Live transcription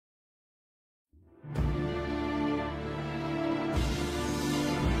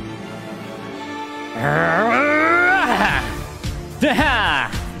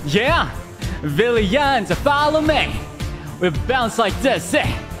Yeah, Vermillion, follow me. We bounce like this,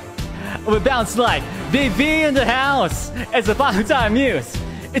 eh? We bounce like BB in the house. It's about time news.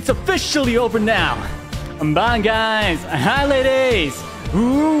 It's officially over now. Bye guys, hi ladies.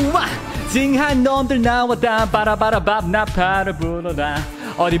 징한 놈들 나왔다. 바라바라밥 나파를 불어라.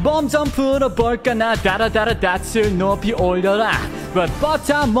 어디 몸 좀 풀어볼까 나 다라다라 낯을 높이 올려라.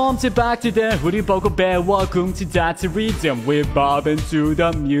 뻣뻣한 몸짓 박쥐들 우리 보고 배워 궁치 자체 rhythm. We're bobbing to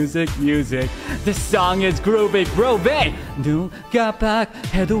the music. This song is groovy. 누가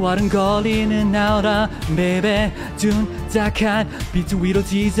박해도 어른거리는 나오라 baby. 둔탁한 비트 위로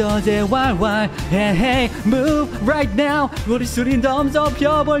지저대 왈왈. Hey move right now. 우리 소리 좀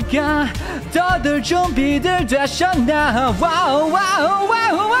좁혀볼까. 다들 준비들 되셨나. 와우.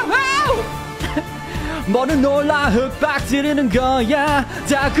 뭐는 놀라 흑박 지르는 거야.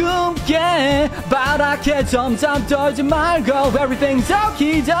 다금게 바랗게 점점 떨지 말고 Everything's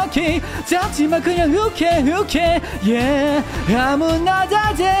okie 잡지마 그냥 욱해 Yeah 아무나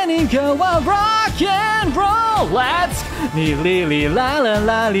다 되는 거야 Rock and roll Let's 닐리리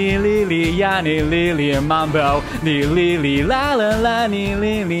라라라 닐리리야 닐리리 맘보 닐리리 라라라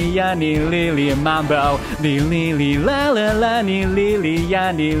닐리리야 닐리리 맘보 닐리리 라라라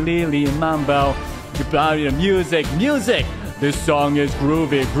닐리리야 닐리리 맘보 About the music. This song is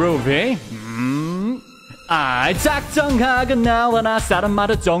groovy. 작정하게 나와라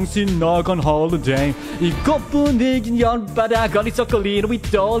사람마다 정신 너건 holiday. 이곳 분위긴 열받아 거리적거리로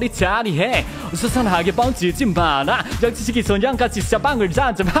윗돌이 자리해. 수산하게 뻥치지 마라. 정치시기 소년같이 사방을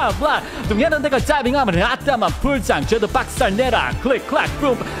잔점하라. 동해는 내가 짜빙하면 아따만 풀장 쟤도 박살 내라. Click clack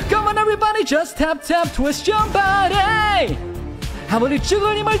boom. Come on everybody just tap twist your body. 아무리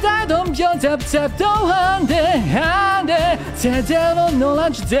죽을 힘을 다 덤벼 탭탭도 안돼 제대로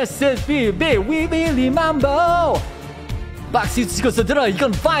놀아주 This is Vermillion 박수 치고서 들어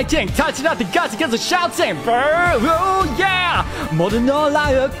이건 파이팅 탈진할 때까지 계속 shouting Oh yeah 모두 놀라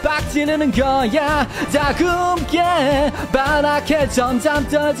윽박 지르는 거야 다금게 바랗게 점점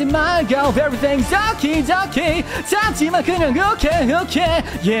떠지 말고 Everything's okie 잡지마 그냥 욱해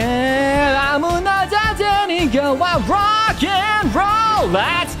Yeah 아무나 다 되는 거야 Rock and roll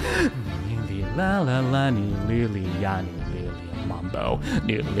Let's 닐리라라라 닐리리야 Mambo,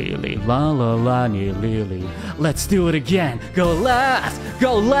 닐리리, la la la, 닐리리. Let's do it again. Go left,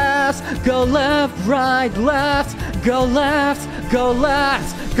 right, left, go left,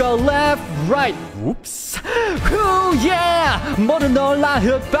 right. Oops. Ooh yeah. 모두 놀라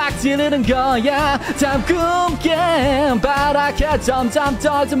흑박 지르는 거야. 다금게 바랗게 점점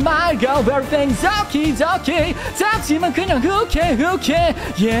떠지 말고 Everything's okie 잡지만 그냥 욱해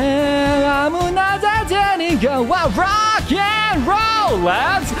Yeah 아무나 다 되는 거야 Rock and roll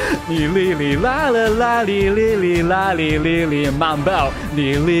Let's 닐리리 라라라 닐리리 닐리리 Mambo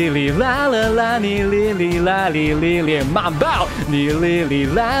닐리리 라라라 닐리리 닐리리 Mambo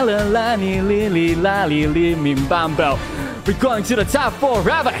닐리리 라라라 닐리리 닐리리 Mambo We're going to the top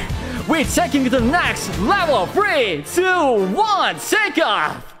forever. We're taking it to the next level. 3, 2, 1, take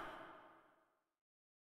off.